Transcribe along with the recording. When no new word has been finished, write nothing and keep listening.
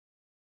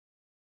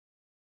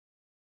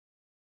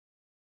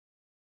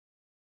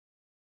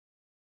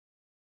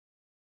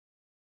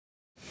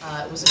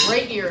It was a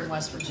great year in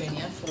West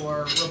Virginia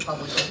for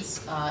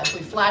Republicans. If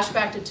we flash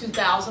back to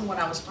 2000, when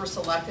I was first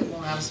elected,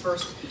 when I was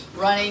first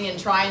running and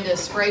trying to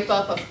scrape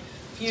up a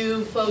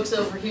few folks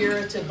over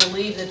here to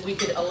believe that we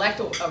could elect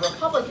a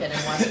Republican in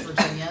West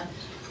Virginia,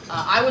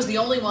 I was the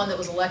only one that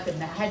was elected,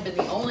 and I had been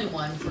the only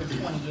one for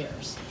 20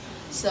 years.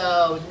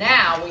 So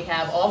now we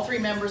have all 3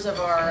 members of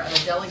our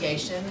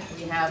delegation.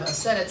 We have a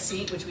Senate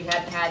seat, which we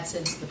hadn't had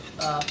since the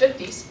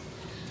 50s.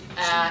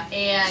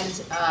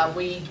 And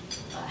we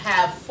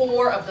have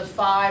 4 of the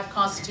 5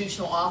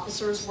 constitutional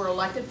officers were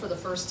elected for the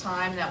first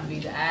time. That would be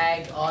the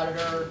Ag,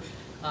 Auditor,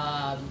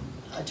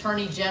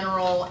 Attorney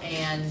General,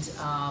 and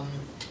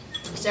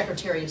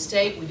Secretary of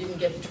State. We didn't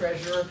get the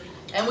Treasurer,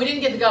 and we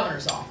didn't get the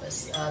Governor's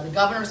office. The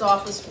Governor's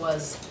office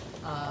was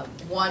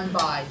won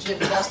by Jim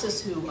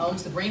Justice, who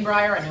owns the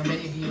Greenbrier. I know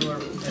many of you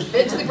have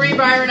been to the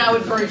Greenbrier, and I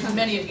would encourage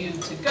many of you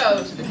to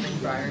go to the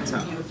Greenbrier. It's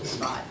a beautiful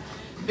spot.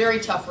 Very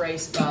tough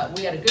race.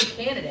 We had a good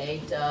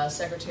candidate,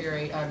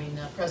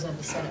 President of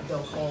the Senate,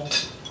 Bill Cole,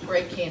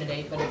 great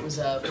candidate, but it was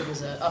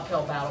an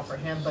uphill battle for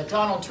him. But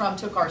Donald Trump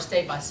took our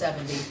state by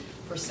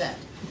 70%.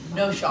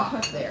 No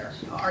shock there.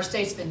 Our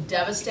state's been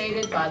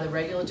devastated by the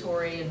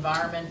regulatory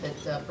environment that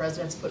the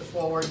president's put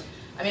forward.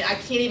 I mean, I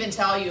can't even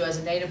tell you as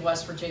a native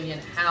West Virginian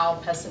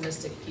how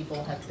pessimistic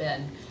people have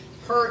been.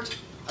 Hurt,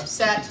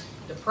 upset,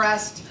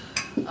 depressed,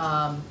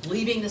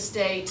 leaving the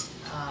state.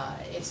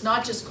 It's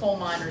not just coal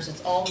miners,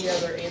 it's all the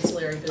other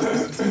ancillary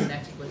businesses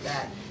connected with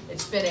that.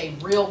 It's been a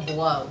real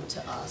blow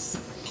to us.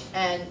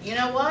 And you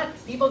know what?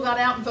 People got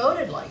out and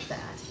voted like that.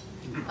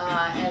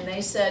 And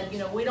they said, you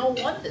know, we don't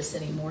want this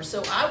anymore.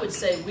 So I would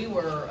say we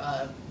were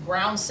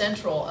ground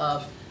central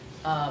of,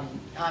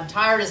 I'm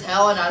tired as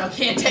hell and I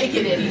can't take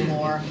it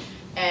anymore.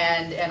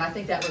 And I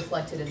think that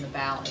reflected in the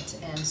ballot.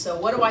 And so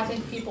what do I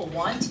think people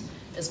want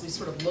as we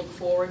sort of look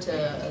forward to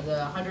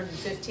the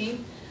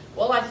 115th?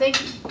 Well, I think,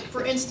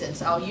 for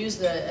instance, I'll use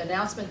the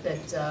announcement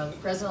that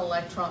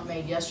President-elect Trump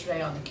made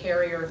yesterday on the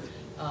carrier.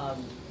 I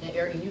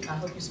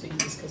hope you speak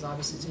to this because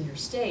obviously it's in your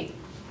state.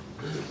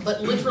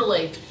 But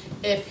literally,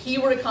 if he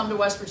were to come to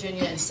West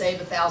Virginia and save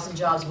 1,000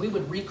 jobs, we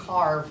would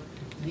recarve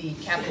the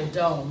Capitol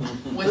dome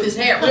with his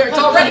hair. It's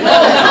already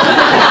gold.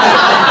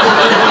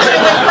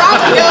 It would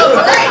probably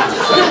go great.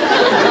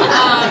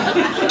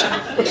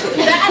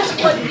 That's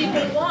what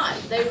people want.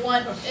 They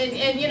want,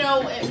 and you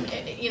know,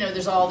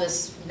 there's all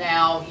this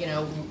now, you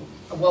know,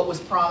 what was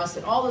promised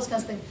and all those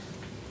kinds of things.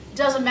 It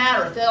doesn't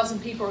matter. 1,000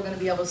 people are going to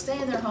be able to stay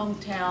in their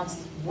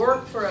hometowns,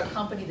 work for a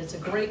company that's a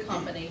great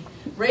company,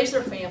 raise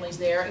their families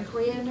there, and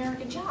create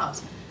American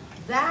jobs.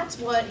 That's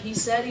what he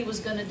said he was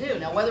going to do.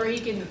 Now, whether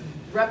he can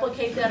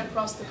replicate that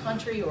across the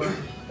country or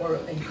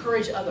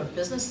encourage other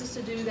businesses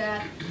to do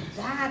that,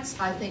 that's,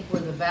 I think,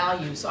 where the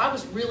value. So I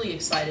was really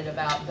excited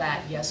about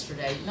that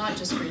yesterday, not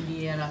just for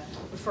Indiana,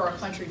 but for our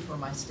country, for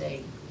my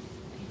state.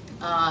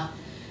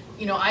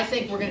 You know, I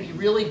think we're going to be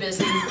really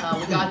busy.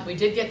 We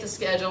did get the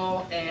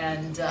schedule,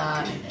 and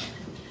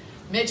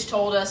Mitch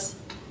told us,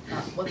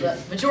 what the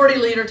majority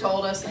leader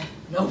told us. I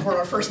know we're on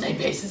our first name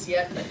basis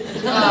yet. I'm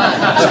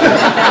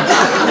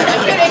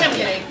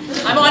kidding.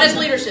 I'm on his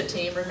leadership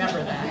team,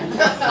 remember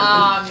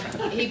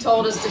that. He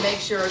told us to make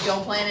sure,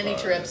 don't plan any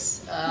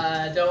trips,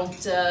 don't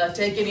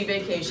take any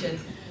vacation.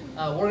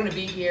 We're going to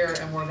be here,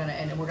 and we're going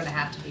to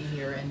have to be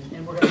here,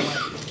 and we're going to want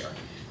to be here.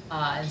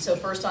 And so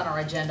first on our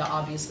agenda,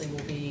 obviously,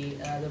 will be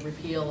the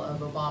repeal of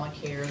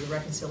Obamacare, the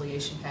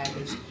reconciliation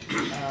package.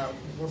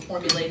 We're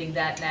formulating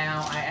that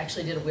now. I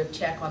actually did a whip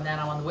check on that.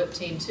 I'm on the whip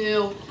team,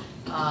 too.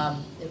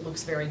 It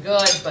looks very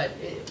good, but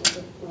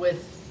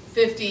with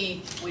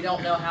 50, we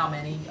don't know how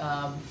many,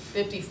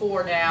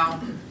 54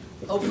 now,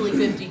 hopefully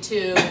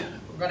 52,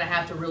 we're going to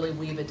have to really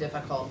weave a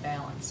difficult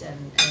balance.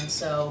 And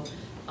so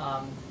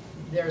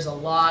there's a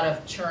lot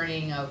of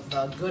churning of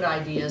good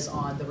ideas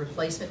on the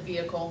replacement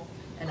vehicle.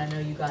 And I know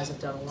you guys have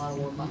done a lot of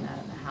work on that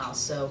in the House.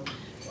 So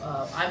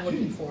I'm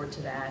looking forward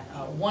to that.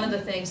 One of the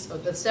things,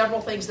 the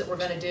several things that we're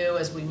going to do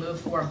as we move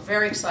forward, I'm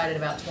very excited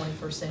about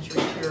 21st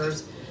Century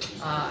Cures.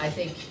 I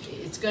think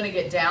it's going to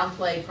get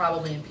downplayed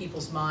probably in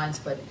people's minds,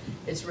 but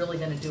it's really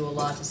going to do a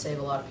lot to save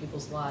a lot of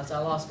people's lives. I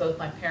lost both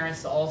my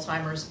parents to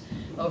Alzheimer's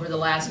over the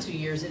last 2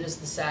 years. It is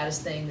the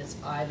saddest thing that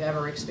I've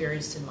ever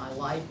experienced in my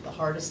life, the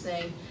hardest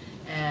thing.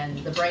 And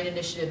the brain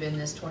initiative in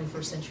this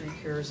 21st Century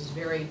Cures is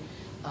very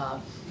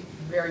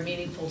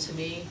meaningful to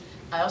me.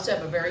 I also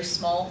have a very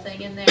small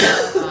thing in there,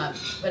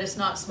 but it's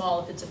not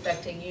small if it's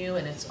affecting you,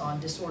 and it's on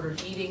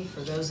disordered eating.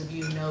 For those of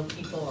you who know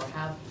people or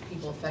have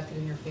people affected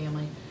in your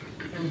family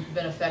who've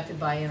been affected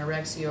by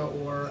anorexia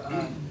or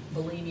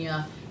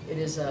bulimia, it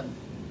is a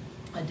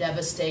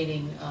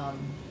devastating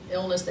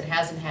illness that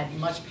hasn't had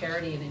much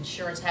parity in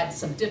insurance, had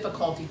some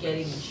difficulty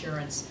getting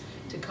insurance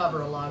to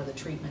cover a lot of the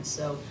treatments.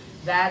 So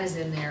that is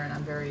in there, and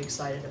I'm very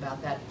excited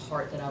about that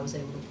part that I was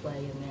able to play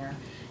in there.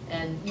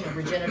 And, you know,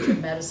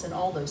 regenerative medicine,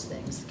 all those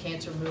things.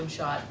 Cancer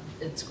moonshot,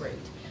 it's great.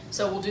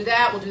 So we'll do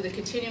that. We'll do the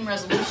continuing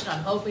resolution.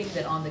 I'm hoping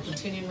that on the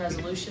continuing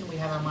resolution we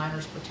have our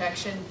miners'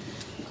 protection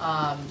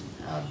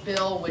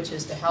bill, which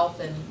is the health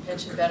and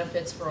pension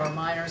benefits for our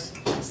miners.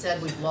 I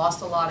said we've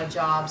lost a lot of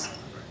jobs.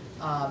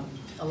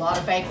 A lot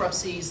of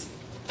bankruptcies.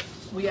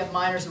 We have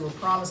miners who were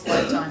promised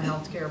lifetime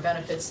health care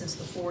benefits since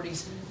the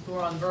 40s who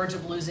are on the verge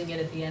of losing it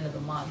at the end of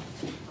the month.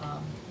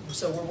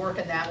 So we're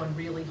working that one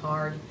really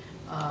hard.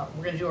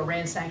 We're going to do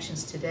Iran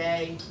sanctions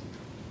today.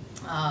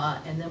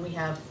 And then we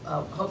have,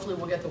 hopefully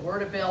we'll get the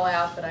WRDA bill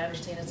out, but I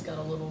understand it's got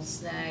a little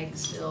snag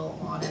still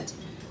on it.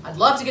 I'd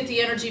love to get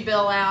the energy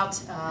bill out,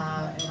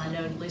 and I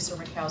know Lisa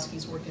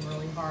Murkowski's working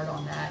really hard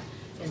on that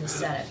in the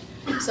Senate.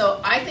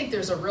 So I think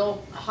there's a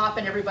real hop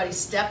in everybody's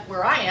step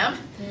where I am.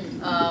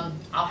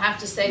 I'll have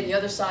to say the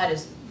other side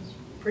is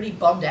pretty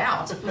bummed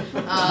out and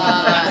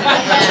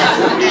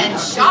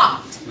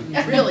shocked,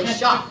 really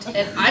shocked.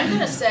 And I'm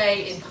going to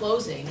say in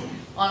closing,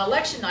 on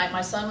election night,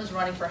 my son was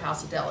running for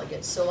House of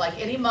Delegates. So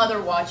like any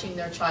mother watching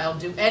their child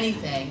do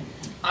anything,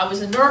 I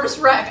was a nervous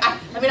wreck. I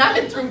mean, I've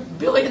been through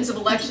billions of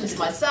elections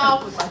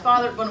myself with my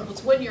father.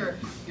 When your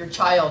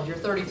child, your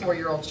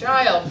 34-year-old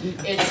child,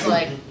 it's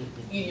like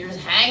you're just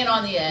hanging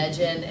on the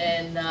edge.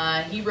 And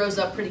he rose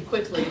up pretty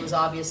quickly. It was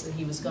obvious that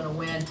he was going to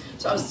win.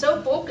 So I was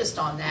so focused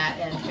on that.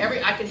 And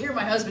I could hear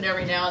my husband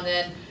every now and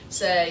then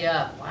say,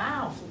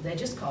 wow, they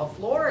just called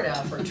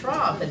Florida for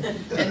Trump. And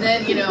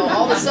then, you know,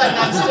 all of a sudden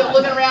I'm still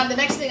looking around. The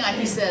next thing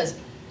he says,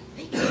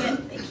 they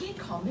can't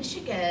call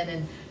Michigan.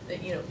 And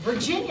you know,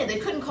 Virginia, they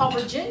couldn't call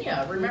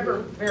Virginia. Remember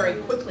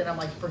very quickly, and I'm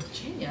like,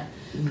 Virginia?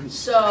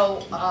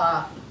 So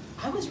I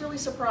was really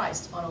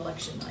surprised on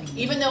election night,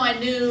 even though I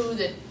knew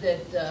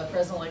that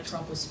President-elect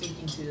Trump was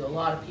speaking to a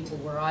lot of people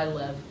where I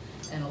live,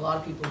 and a lot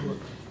of people who,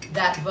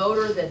 that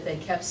voter that they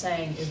kept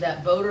saying, is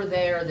that voter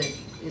there that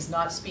is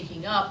not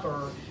speaking up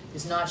or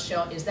is not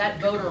showing, is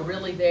that voter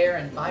really there?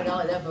 And by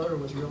golly, that voter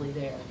was really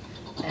there.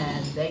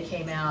 And they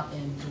came out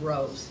in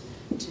droves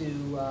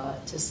to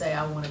say,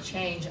 I want to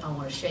change, I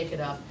want to shake it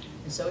up.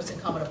 And so it's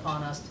incumbent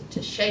upon us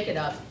to shake it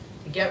up,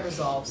 to get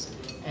results.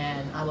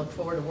 And I look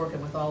forward to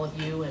working with all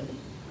of you and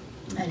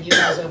you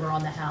guys over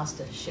on the House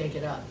to shake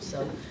it up.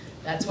 So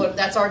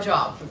that's our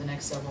job for the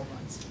next several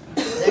months,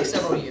 the next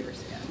several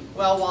years. Yeah.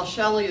 Well, while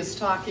Shelley is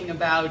talking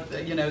about,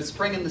 you know,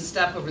 springing the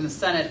step over in the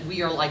Senate,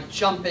 we are like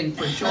jumping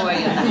for joy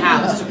in the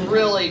House,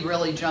 really,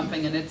 really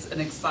jumping, and it's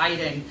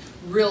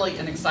really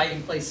an exciting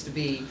place to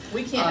be.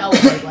 We can't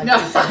elevate like no.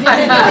 this.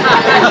 I know.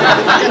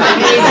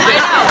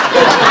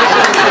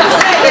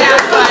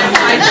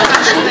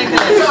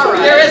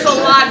 There is a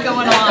lot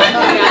going on,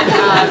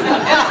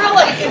 and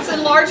really, it's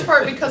in large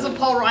part because of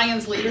Paul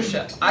Ryan's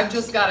leadership. I've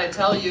just got to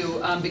tell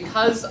you,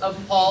 because of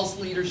Paul's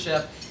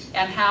leadership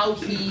and how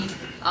he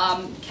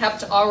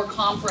kept our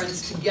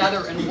conference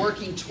together and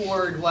working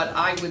toward what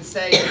I would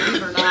say, believe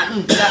it or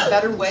not, that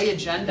Better Way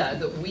agenda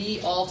that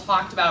we all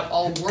talked about,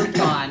 all worked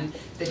on,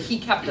 that he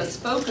kept us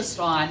focused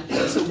on,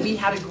 so we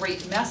had a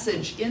great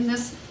message in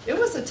this. It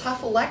was a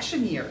tough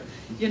election year.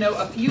 You know,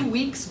 a few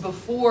weeks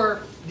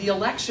before the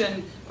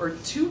election, or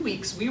 2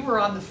 weeks, we were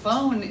on the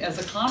phone as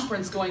a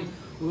conference going,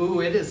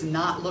 ooh, it is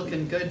not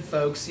looking good,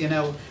 folks. You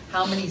know,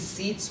 how many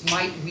seats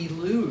might we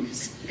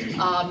lose?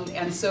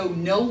 And so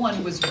no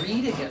one was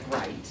reading it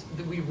right.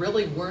 We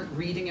really weren't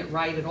reading it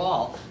right at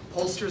all.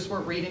 Pollsters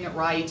weren't reading it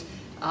right.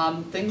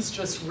 Things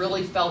just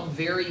really felt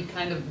very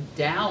kind of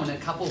down a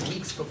couple of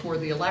weeks before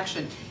the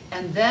election.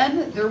 And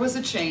then there was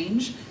a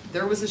change.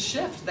 There was a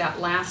shift that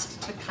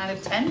last kind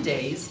of 10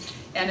 days,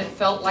 and it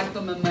felt like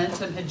the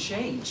momentum had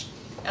changed.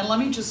 And let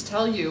me just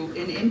tell you,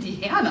 in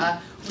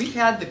Indiana, we've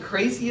had the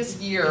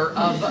craziest year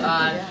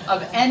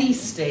of any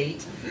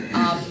state.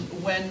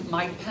 When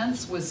Mike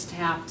Pence was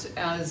tapped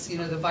as, you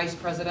know, the vice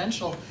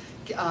presidential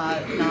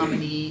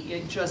nominee,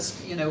 it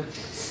just, you know,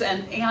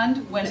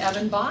 and when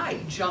Evan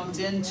Bayh jumped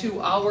into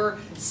our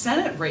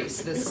Senate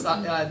race this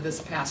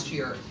past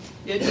year,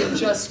 it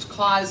just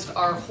caused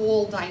our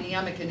whole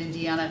dynamic in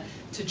Indiana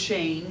to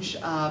change.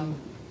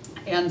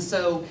 And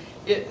so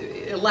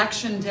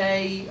election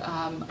day,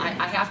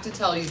 I have to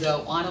tell you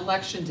though, on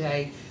election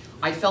day,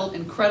 I felt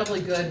incredibly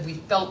good. We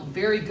felt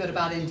very good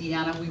about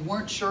Indiana. We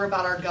weren't sure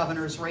about our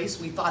governor's race.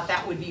 We thought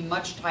that would be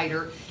much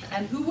tighter.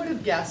 And who would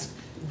have guessed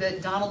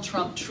that Donald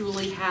Trump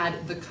truly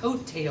had the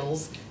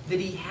coattails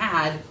that he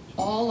had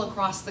all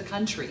across the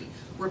country?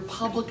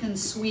 Republican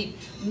sweep,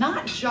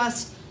 not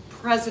just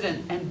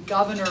president and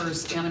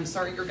governors, and I'm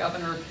sorry your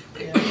governor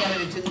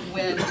candidate didn't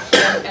win,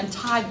 and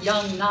Todd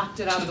Young knocked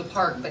it out of the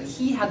park, but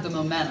he had the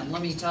momentum.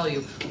 Let me tell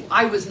you,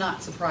 I was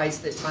not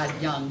surprised that Todd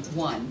Young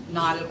won,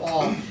 not at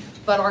all.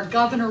 But our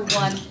governor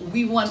won.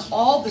 We won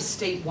all the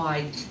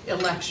statewide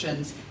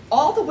elections,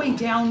 all the way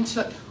down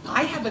to,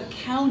 I have a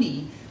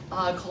county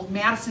called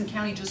Madison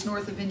County, just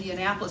north of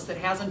Indianapolis, that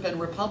hasn't been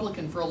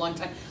Republican for a long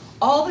time.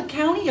 All the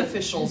county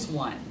officials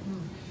won.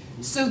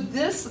 So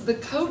the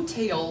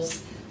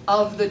coattails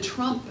of the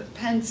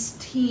Trump-Pence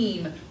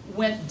team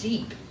went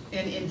deep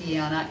in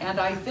Indiana,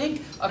 and I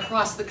think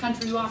across the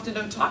country, you often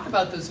don't talk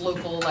about those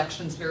local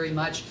elections very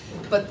much,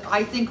 but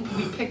I think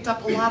we picked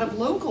up a lot of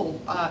local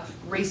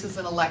races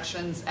and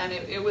elections, and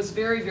it was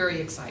very,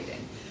 very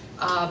exciting.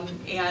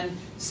 And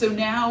so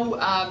now,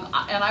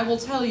 and I will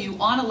tell you,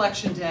 on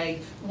Election Day,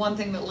 one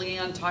thing that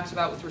Leanne talked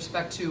about with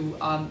respect to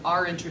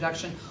our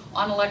introduction,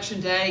 on Election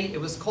Day,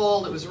 it was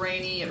cold, it was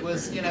rainy, it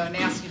was, a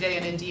nasty day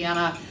in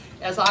Indiana.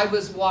 As I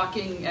was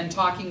walking and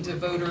talking to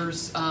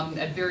voters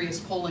at various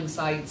polling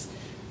sites,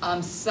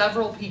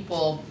 several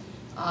people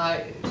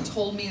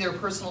told me their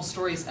personal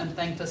stories and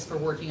thanked us for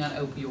working on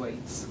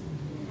opioids.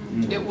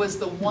 It was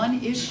the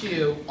one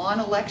issue on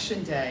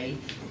Election Day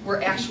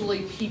where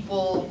actually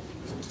people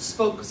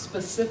spoke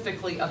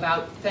specifically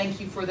about thank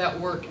you for that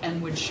work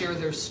and would share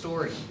their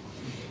story.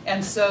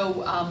 And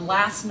so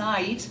last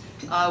night,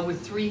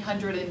 with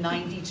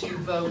 392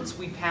 votes,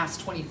 we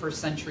passed 21st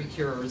Century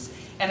Cures,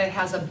 and it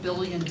has $1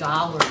 billion.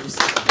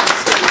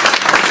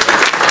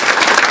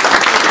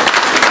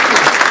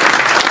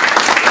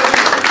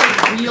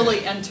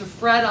 Really, and to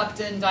Fred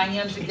Upton,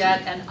 Diane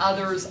DeGette, and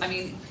others,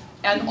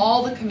 and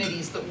all the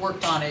committees that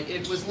worked on it.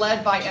 It was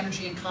led by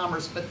Energy and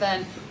Commerce, but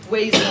then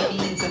Ways and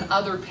Means and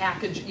other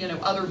package,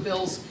 other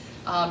bills.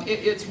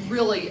 It's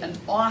really an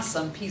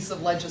awesome piece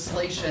of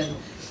legislation.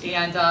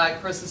 And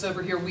Chris is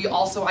over here.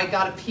 I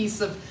got a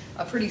piece of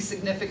a pretty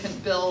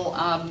significant bill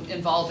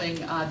involving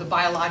the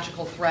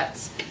biological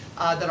threats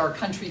that our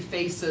country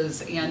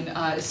faces, and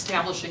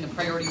establishing a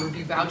priority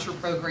review voucher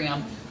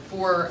program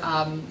for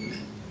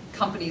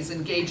companies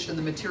engaged in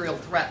the material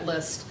threat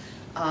list.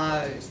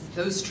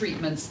 Those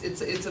treatments,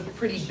 it's a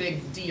pretty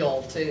big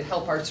deal to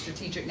help our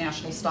strategic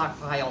national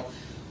stockpile.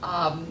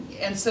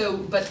 And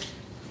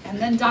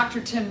then Dr.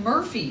 Tim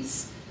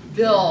Murphy's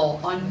bill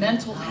on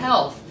mental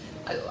health.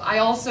 I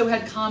also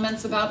had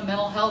comments about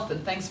mental health,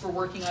 and thanks for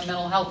working on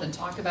mental health, and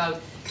talk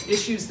about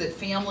issues that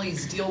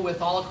families deal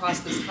with all across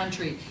this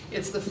country.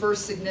 It's the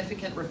first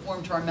significant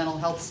reform to our mental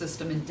health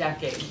system in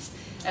decades.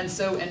 And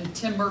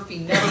Tim Murphy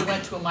never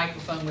went to a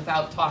microphone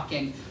without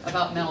talking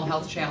about mental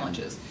health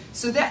challenges.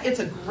 So that it's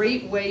a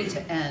great way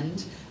to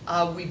end.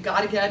 We've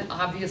got to get,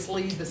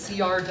 obviously, the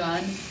CR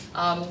done,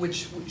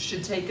 which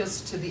should take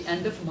us to the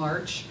end of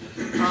March.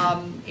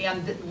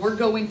 And we're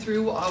going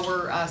through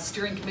our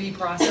steering committee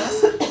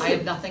process. I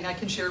have nothing I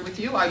can share with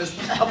you. I was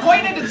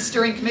appointed to the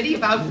steering committee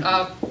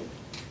about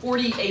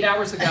 48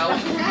 hours ago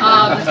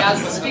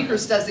as the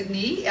speaker's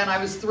designee, and I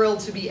was thrilled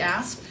to be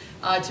asked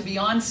to be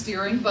on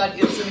steering, but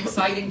it's an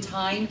exciting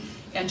time.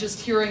 And just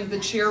hearing the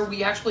chair,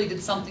 we actually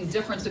did something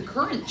different. The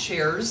current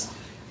chairs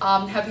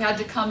have had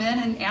to come in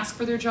and ask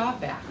for their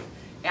job back,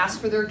 ask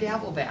for their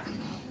gavel back.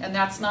 And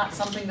that's not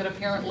something that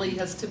apparently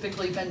has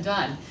typically been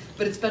done.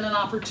 But it's been an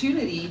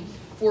opportunity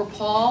for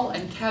Paul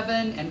and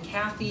Kevin and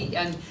Kathy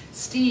and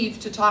Steve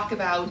to talk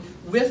about,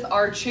 with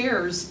our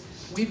chairs,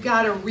 we've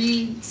got to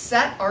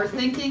reset our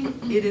thinking.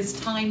 It is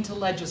time to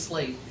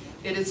legislate.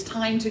 It is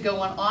time to go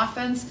on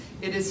offense.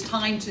 It is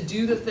time to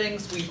do the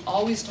things we've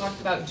always talked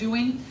about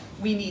doing.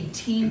 We need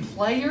team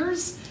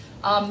players.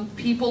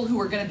 People who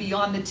are going to be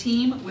on the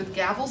team with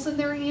gavels in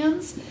their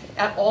hands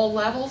at all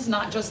levels,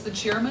 not just the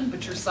chairman,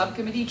 but your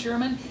subcommittee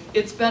chairman.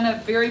 It's been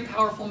a very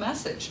powerful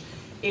message.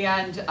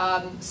 And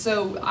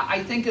so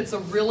I think it's a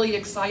really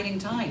exciting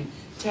time.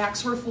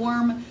 Tax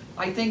reform,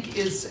 I think,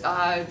 is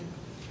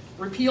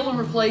repeal and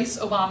replace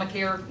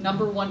Obamacare,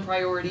 #1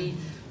 priority.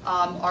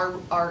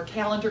 Our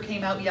calendar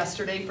came out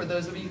yesterday, for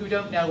those of you who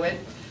don't know it.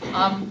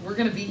 We're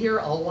going to be here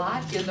a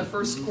lot in the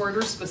first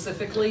quarter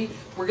specifically.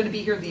 We're going to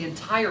be here the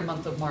entire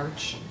month of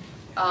March.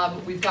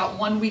 We've got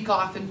 1 week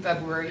off in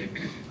February,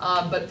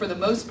 but for the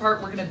most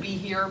part we're going to be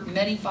here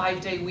many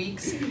 5-day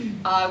weeks.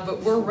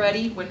 But we're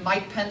ready. When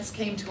Mike Pence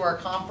came to our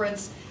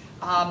conference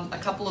a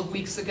couple of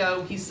weeks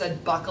ago, he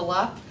said, buckle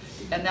up.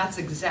 And that's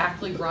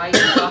exactly right,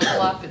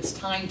 buckle up. It's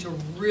time to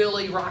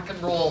really rock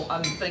and roll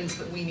on things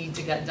that we need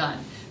to get done.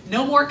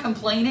 No more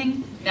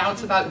complaining, now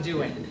it's about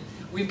doing.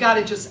 We've got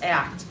to just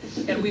act,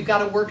 and we've got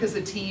to work as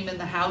a team in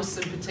the House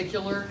in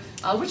particular,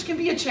 which can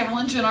be a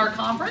challenge in our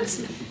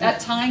conference at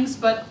times,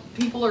 but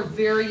people are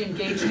very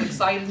engaged and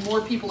excited.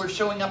 More people are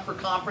showing up for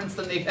conference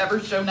than they've ever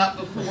shown up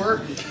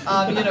before,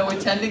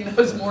 attending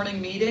those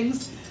morning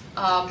meetings,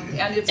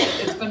 and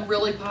it's been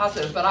really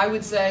positive. But I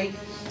would say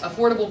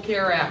Affordable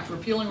Care Act,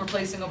 repealing,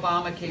 replacing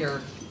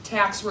Obamacare,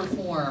 tax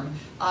reform,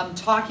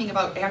 talking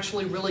about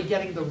actually really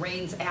getting the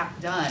REINS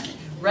Act done,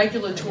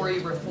 regulatory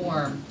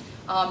reform.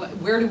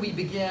 Where do we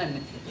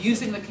begin?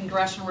 Using the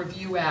Congressional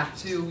Review Act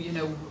to,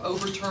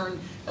 overturn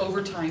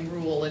overtime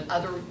rule and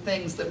other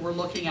things that we're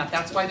looking at.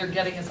 That's why they're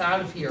getting us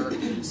out of here,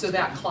 so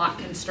that clock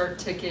can start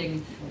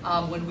ticking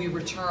when we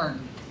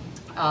return.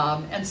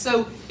 And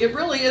so it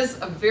really is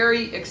a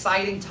very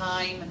exciting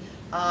time,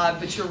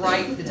 but you're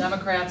right, the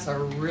Democrats are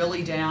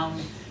really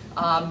down.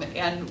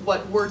 And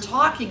what we're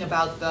talking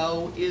about,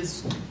 though,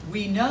 is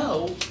we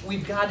know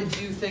we've got to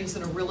do things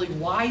in a really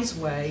wise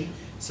way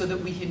so that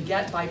we can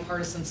get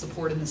bipartisan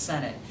support in the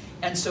Senate.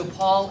 And so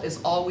Paul is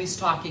always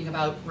talking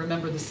about,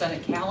 remember the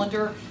Senate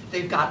calendar,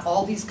 they've got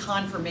all these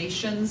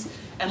confirmations,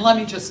 and let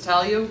me just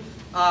tell you,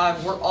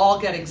 we're all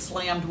getting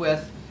slammed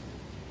with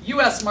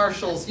U.S.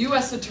 Marshals,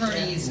 U.S.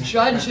 Attorneys,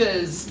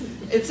 judges.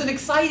 It's an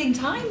exciting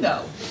time,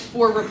 though,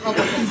 for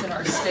Republicans in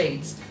our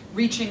states.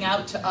 reaching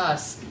out to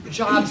us,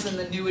 jobs in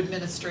the new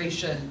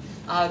administration.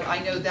 I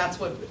know that's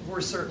what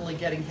we're certainly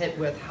getting hit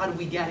with. How do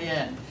we get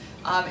in?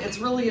 It's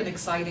really an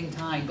exciting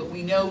time, but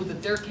we know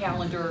that their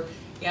calendar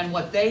and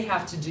what they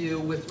have to do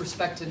with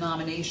respect to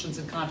nominations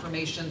and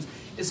confirmations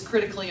is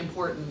critically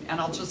important. And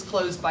I'll just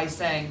close by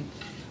saying,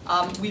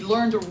 we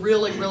learned a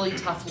really, really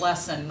tough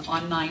lesson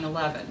on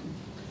 9/11.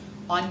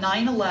 On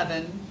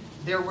 9/11,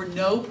 there were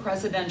no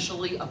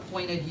presidentially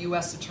appointed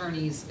U.S.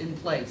 attorneys in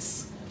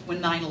place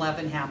when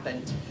 9/11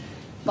 happened.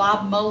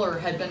 Bob Mueller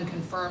had been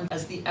confirmed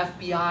as the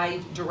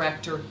FBI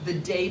director the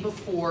day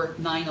before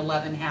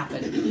 9/11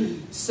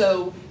 happened.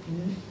 So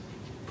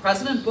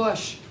President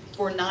Bush,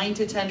 for 9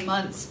 to 10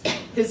 months,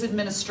 his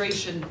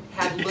administration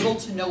had little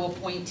to no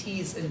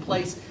appointees in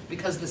place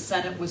because the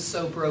Senate was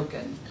so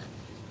broken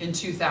in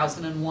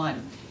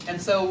 2001.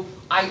 And so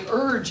I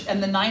urge,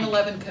 and the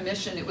 9/11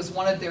 Commission, it was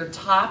one of their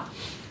top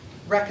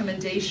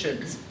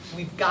recommendations,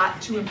 we've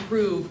got to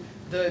improve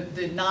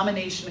the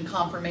nomination and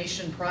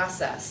confirmation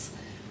process.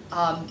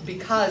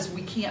 Because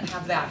we can't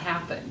have that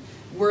happen.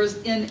 We're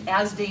in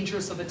as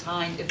dangerous of a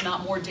time, if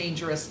not more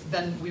dangerous,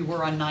 than we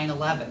were on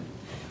 9/11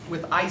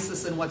 with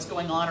ISIS and what's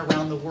going on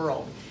around the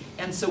world.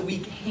 And so we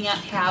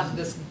can't have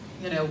this,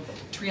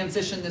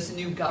 transition, this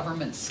new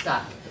government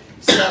stuck.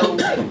 So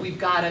we've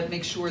got to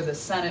make sure the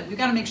Senate, we've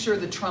got to make sure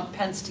the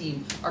Trump-Pence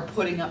team are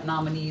putting up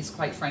nominees,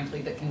 quite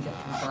frankly, that can get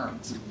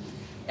confirmed.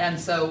 And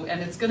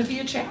it's going to be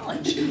a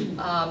challenge,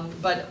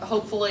 but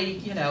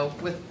hopefully,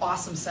 with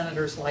awesome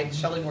senators like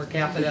Shelley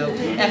Capito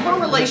and her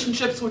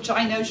relationships, which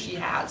I know she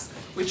has,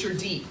 which are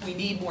deep. We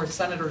need more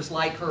senators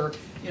like her,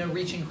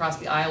 reaching across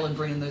the aisle and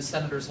bringing those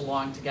senators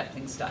along to get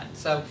things done.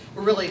 So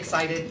we're really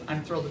excited.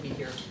 I'm thrilled to be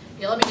here.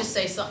 Yeah, let me just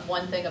say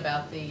one thing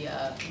about the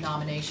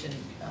nomination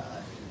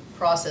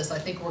process. I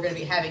think we're going to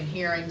be having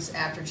hearings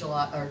after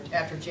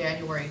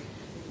January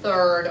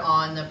 3rd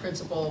on the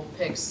principal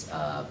picks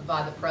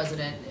by the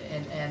president,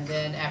 and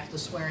then after the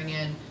swearing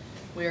in,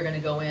 we are going to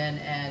go in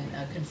and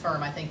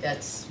confirm. I think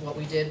that's what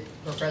we did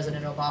for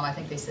President Obama. I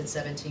think they said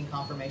 17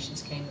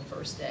 confirmations came the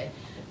first day.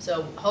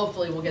 So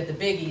hopefully we'll get the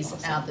biggies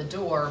out the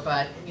door,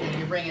 but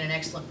you're bringing an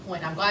excellent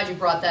point. I'm glad you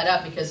brought that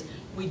up because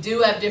we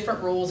do have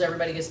different rules.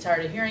 Everybody gets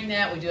tired of hearing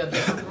that. We do have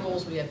different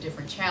rules. We have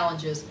different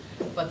challenges,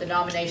 but the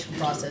nomination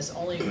process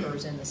only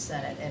occurs in the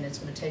Senate, and it's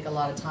going to take a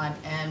lot of time.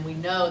 And we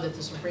know that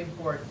the Supreme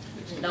Court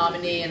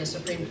nominee and the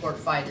Supreme Court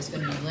fight is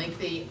going to be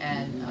lengthy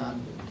and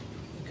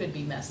it could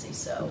be messy.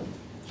 So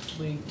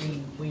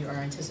we are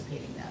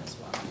anticipating that as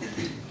well.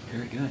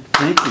 Very good.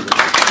 Thank you.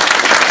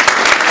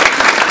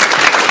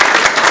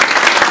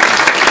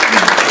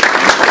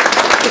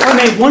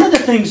 One of the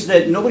things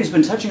that nobody's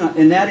been touching on,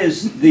 and that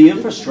is the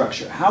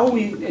infrastructure. How are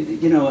we,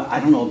 I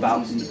don't know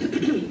about,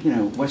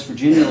 West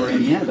Virginia or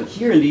Indiana, but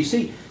here in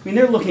D.C.,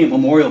 they're looking at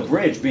Memorial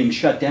Bridge being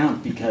shut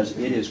down because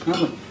it is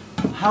crumbling.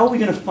 How are we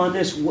going to fund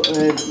this?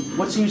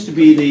 What seems to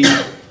be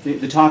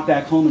the talk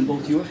back home in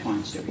both your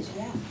fine states?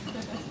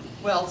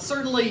 Well,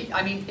 certainly,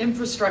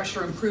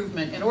 infrastructure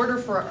improvement. In order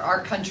for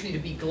our country to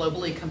be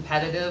globally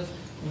competitive,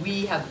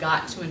 we have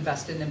got to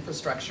invest in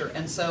infrastructure.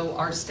 And so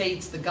our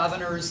states, the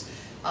governors,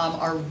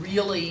 are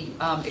really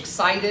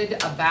excited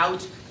about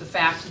the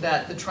fact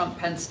that the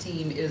Trump-Pence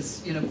team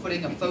is,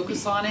 putting a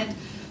focus on it.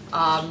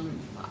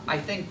 I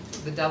think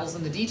the devil's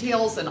in the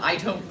details, and I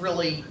don't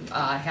really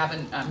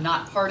I'm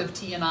not part of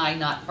T&I,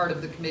 not part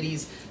of the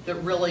committees that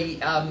really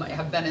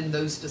have been in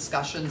those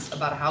discussions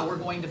about how we're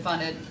going to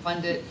fund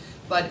it.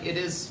 But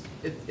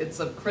it's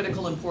of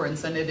critical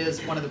importance, and it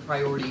is one of the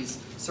priorities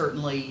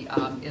certainly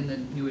in the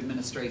new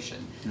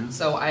administration. Yeah.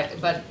 So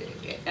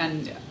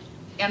and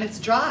it's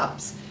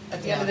jobs.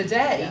 At the end of the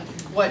day,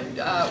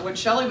 what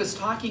Shelley was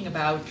talking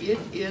about, it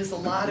is a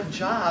lot of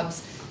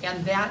jobs,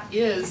 and that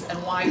is, and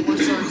why we're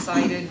so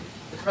excited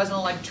that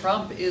President-elect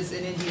Trump is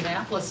in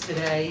Indianapolis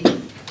today.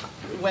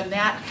 When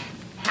that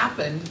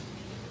happened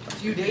a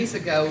few days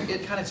ago,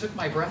 it kind of took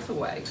my breath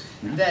away,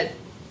 that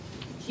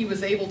he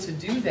was able to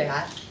do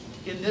that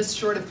in this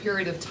short a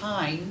period of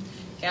time.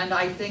 And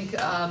I think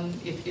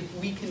if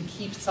we can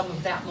keep some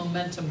of that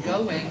momentum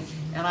going,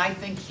 and I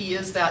think he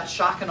is that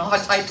shock and awe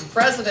type of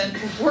president,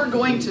 we're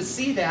going to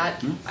see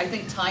that, I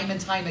think, time and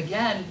time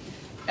again.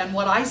 And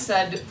what I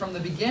said from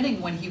the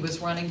beginning when he was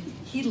running,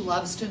 he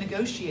loves to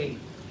negotiate.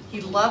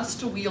 He loves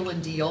to wheel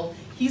and deal.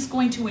 He's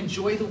going to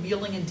enjoy the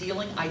wheeling and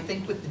dealing, I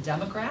think, with the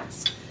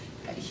Democrats.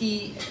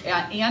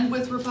 And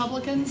with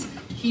Republicans,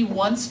 he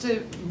wants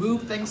to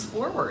move things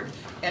forward.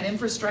 And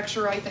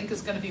infrastructure, I think,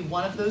 is going to be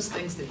one of those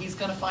things that he's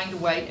going to find a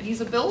way, and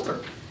he's a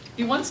builder.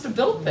 He wants to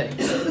build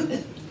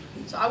things.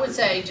 So I would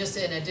say, just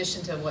in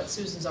addition to what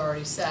Susan's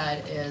already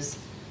said, is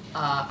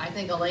I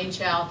think Elaine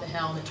Chow at the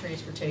helm of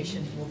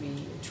transportation will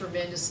be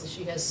tremendous.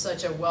 She has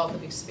such a wealth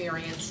of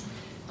experience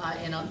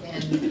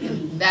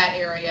in that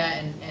area,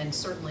 and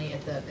certainly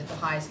at the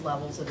highest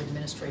levels of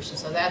administration.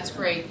 So that's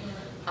great.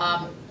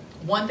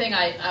 One thing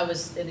I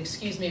was, and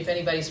excuse me if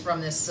anybody's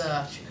from this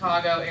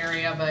Chicago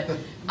area, but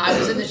I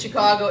was in the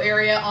Chicago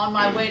area on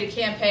my way to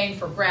campaign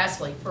for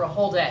Grassley for a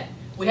whole day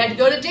we had to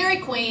go to Dairy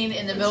Queen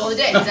in the middle of the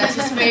day, because that's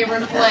his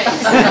favorite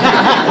place.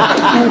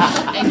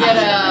 And get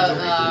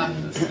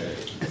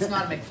it's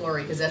not a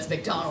McFlurry, because that's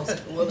McDonald's.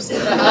 Whoops. But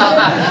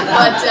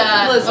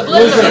a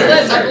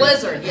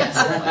Blizzard, yes.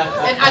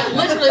 And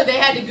literally, they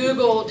had to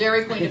Google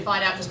Dairy Queen to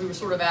find out, because we were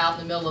sort of out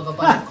in the middle of a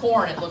bunch of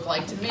corn, it looked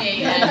like to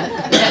me.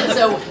 And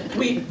so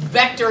we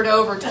vectored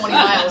over 20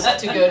 miles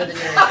to go to the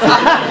Dairy Queen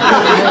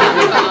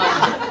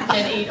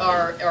and eat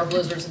our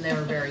Blizzards, and they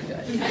were very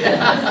good.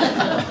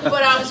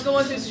 But I was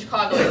going through the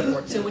Chicago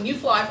airport. So when you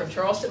fly from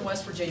Charleston,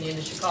 West Virginia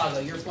into Chicago,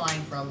 you're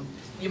flying from,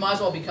 you might as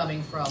well be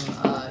coming from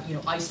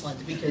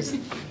Iceland, because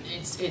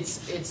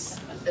it's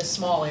a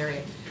small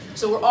area.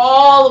 So we're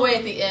all the way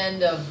at the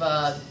end of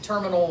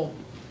Terminal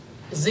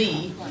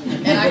Z,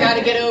 and I got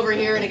to get over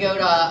here to go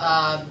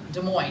to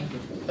Des Moines,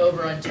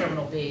 over on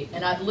Terminal B.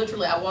 And I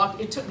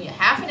walked, it took me a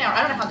half an hour.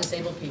 I don't know how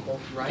disabled people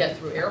get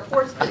through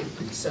airports, but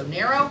it's so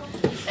narrow.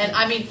 And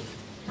I mean,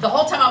 the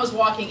whole time I was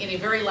walking in a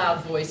very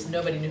loud voice, and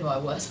nobody knew who I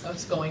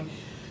was going,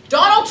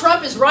 Donald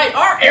Trump is right,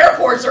 our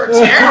airports are terrible.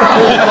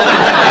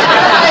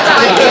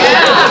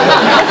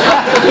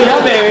 Yeah,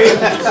 baby.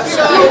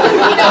 So,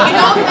 we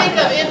don't think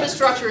of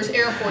infrastructure as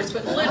airports,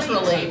 but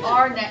literally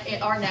our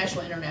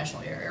national and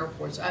international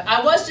airports.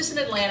 I was just in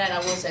Atlanta, and I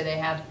will say they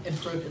have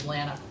improved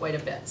Atlanta quite a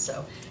bit.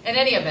 So in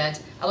any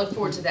event, I look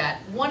forward to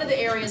that. One of the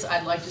areas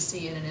I'd like to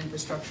see in an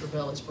infrastructure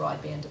bill is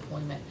broadband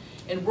deployment.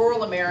 In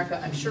rural America,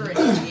 I'm sure in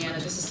Indiana,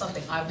 this is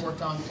something I've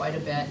worked on quite a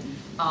bit.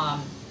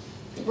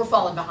 We're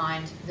falling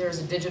behind. There's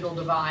a digital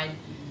divide,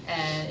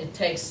 and it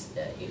takes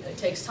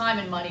time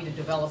and money to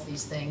develop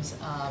these things.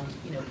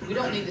 We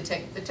don't need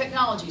the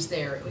technology's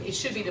there. It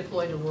should be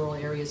deployed to rural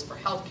areas for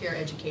healthcare,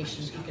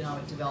 education,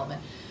 economic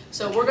development.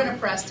 So we're going to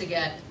press to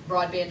get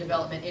broadband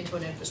development into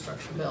an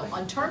infrastructure bill.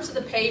 On terms of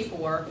the pay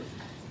for,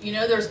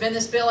 there's been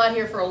this bill out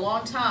here for a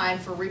long time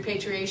for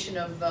repatriation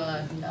of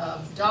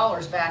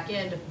dollars back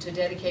in to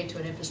dedicate to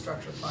an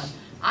infrastructure fund.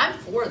 I'm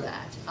for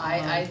that.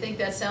 I think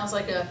that sounds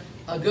like a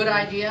good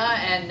idea,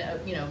 and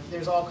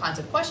there's all kinds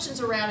of questions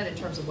around it in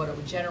terms of what it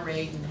would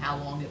generate and how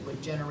long it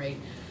would generate.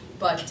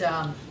 But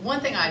one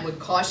thing I would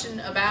caution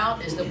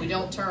about is that we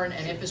don't turn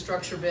an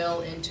infrastructure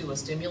bill into a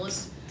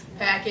stimulus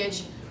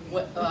package,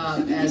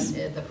 as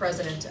the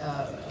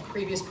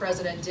previous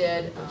president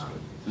did.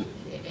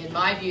 In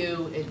my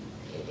view,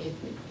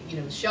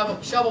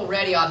 shovel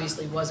ready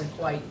obviously wasn't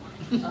quite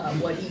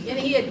what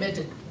he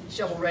admitted.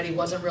 Shovel ready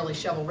wasn't really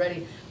shovel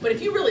ready, but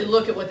if you really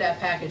look at what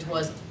that package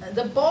was,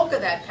 the bulk of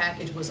that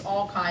package was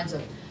all kinds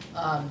of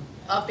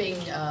upping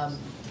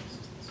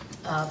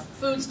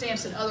food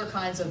stamps and other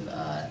kinds of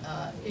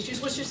issues,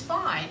 which is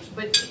fine,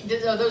 but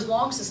those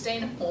long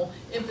sustainable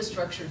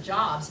infrastructure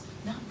jobs,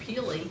 not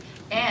really,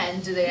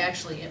 and do they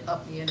actually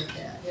up the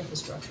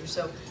infrastructure?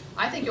 So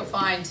I think you're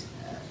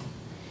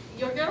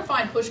going to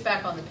find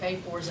pushback on the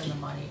pay-fors and the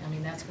money. I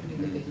mean, that's going to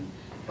be the big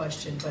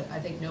question, but I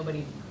think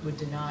nobody would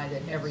deny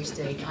that every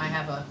state,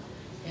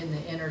 in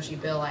the energy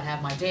bill, I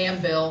have my dam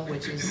bill,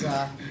 which is, we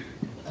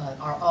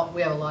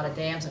have a lot of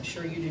dams, I'm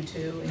sure you do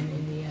too, in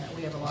Indiana.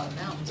 We have a lot of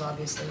mountains,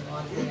 obviously, a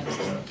lot of dams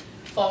that are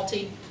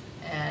faulty,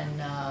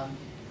 and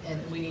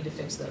we need to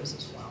fix those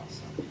as well.